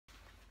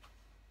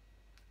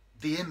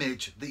The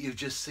image that you've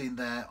just seen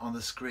there on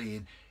the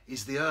screen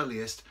is the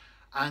earliest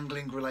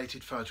angling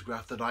related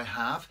photograph that I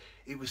have.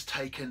 It was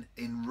taken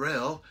in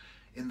Rhyl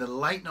in the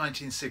late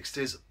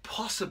 1960s,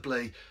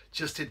 possibly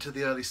just into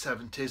the early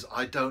 70s,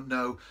 I don't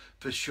know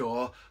for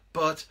sure,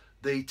 but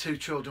the two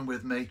children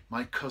with me,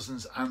 my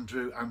cousins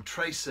Andrew and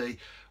Tracy,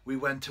 we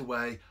went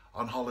away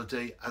on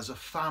holiday as a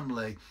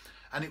family,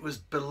 and it was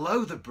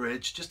below the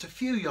bridge, just a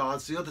few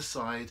yards the other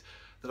side,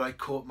 that I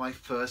caught my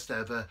first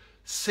ever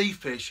sea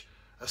fish,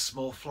 a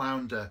small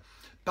flounder.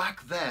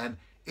 Back then,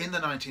 in the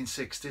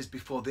 1960s,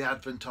 before the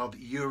advent of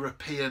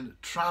European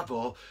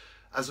travel,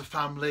 as a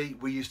family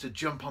we used to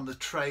jump on the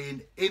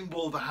train in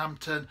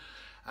Wolverhampton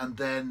and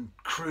then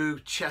Crewe,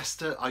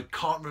 Chester. I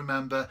can't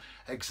remember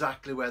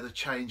exactly where the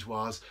change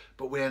was,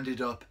 but we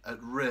ended up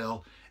at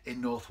Rhyl in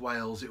North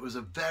Wales. It was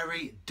a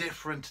very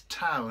different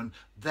town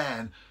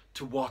then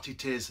to what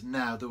it is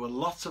now. There were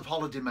lots of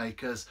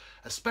holidaymakers,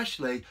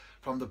 especially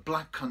from the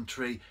Black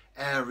Country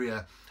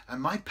area,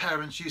 and my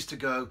parents used to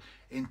go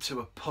into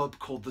a pub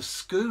called the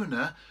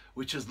Schooner,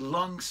 which has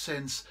long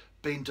since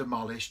been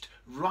demolished,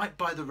 right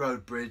by the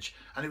road bridge,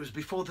 and it was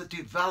before the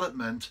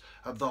development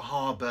of the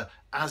harbour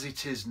as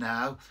it is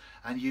now,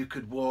 and you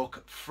could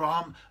walk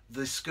from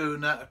the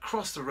Schooner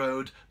across the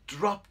road,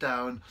 drop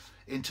down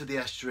into the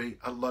estuary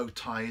at low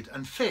tide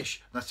and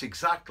fish. That's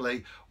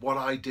exactly what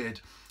I did.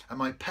 And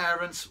my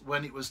parents,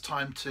 when it was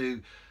time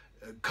to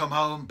come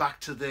home back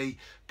to the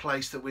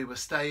place that we were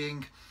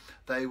staying,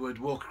 they would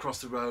walk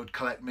across the road,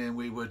 collect me, and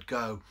we would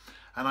go.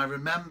 And I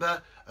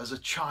remember as a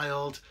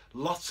child,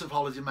 lots of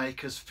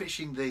holidaymakers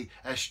fishing the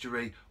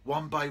estuary.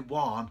 One by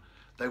one,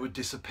 they would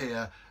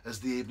disappear as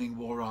the evening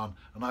wore on,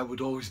 and I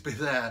would always be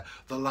there,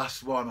 the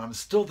last one. I'm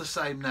still the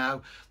same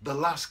now. The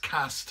last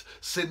cast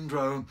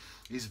syndrome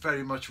is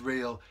very much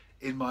real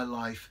in my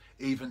life,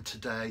 even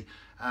today.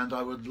 And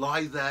I would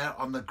lie there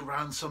on the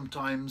ground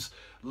sometimes,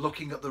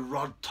 looking at the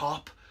rod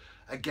top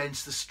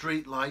against the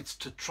street lights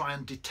to try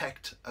and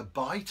detect a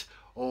bite,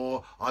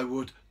 or I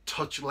would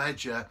touch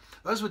ledger.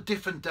 Those were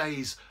different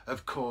days,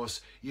 of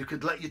course. You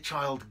could let your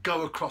child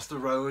go across the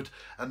road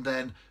and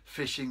then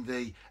fishing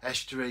the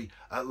estuary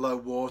at low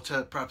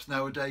water. Perhaps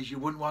nowadays you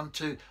wouldn't want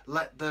to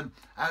let them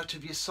out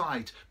of your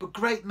sight. But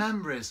great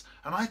memories,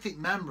 and I think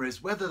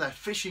memories, whether they're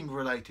fishing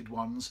related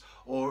ones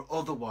or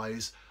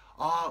otherwise,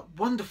 are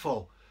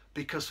wonderful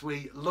because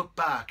we look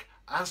back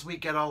as we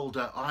get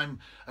older. I'm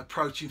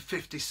approaching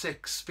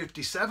 56,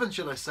 57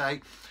 shall I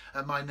say,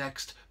 at my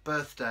next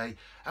birthday,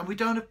 and we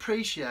don't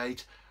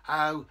appreciate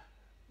how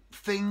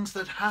things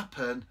that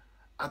happen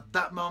at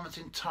that moment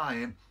in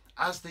time,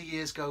 as the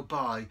years go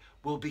by,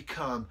 will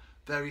become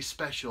very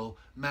special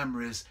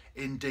memories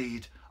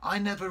indeed. I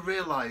never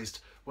realised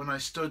when I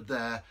stood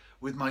there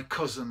with my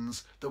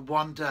cousins that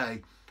one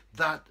day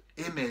that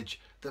image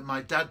that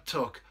my dad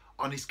took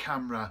on his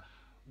camera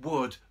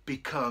would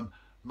become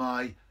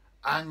my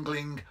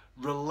angling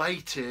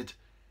related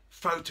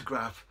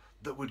photograph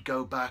that would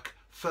go back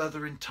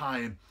further in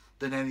time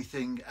than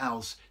anything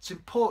else. It's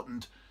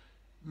important.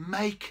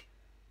 Make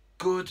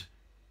good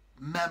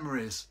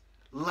memories.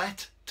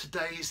 Let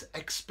today's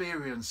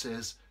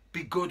experiences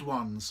be good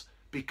ones,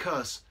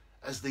 because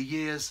as the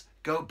years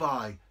go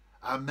by,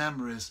 our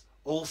memories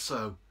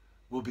also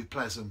will be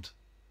pleasant.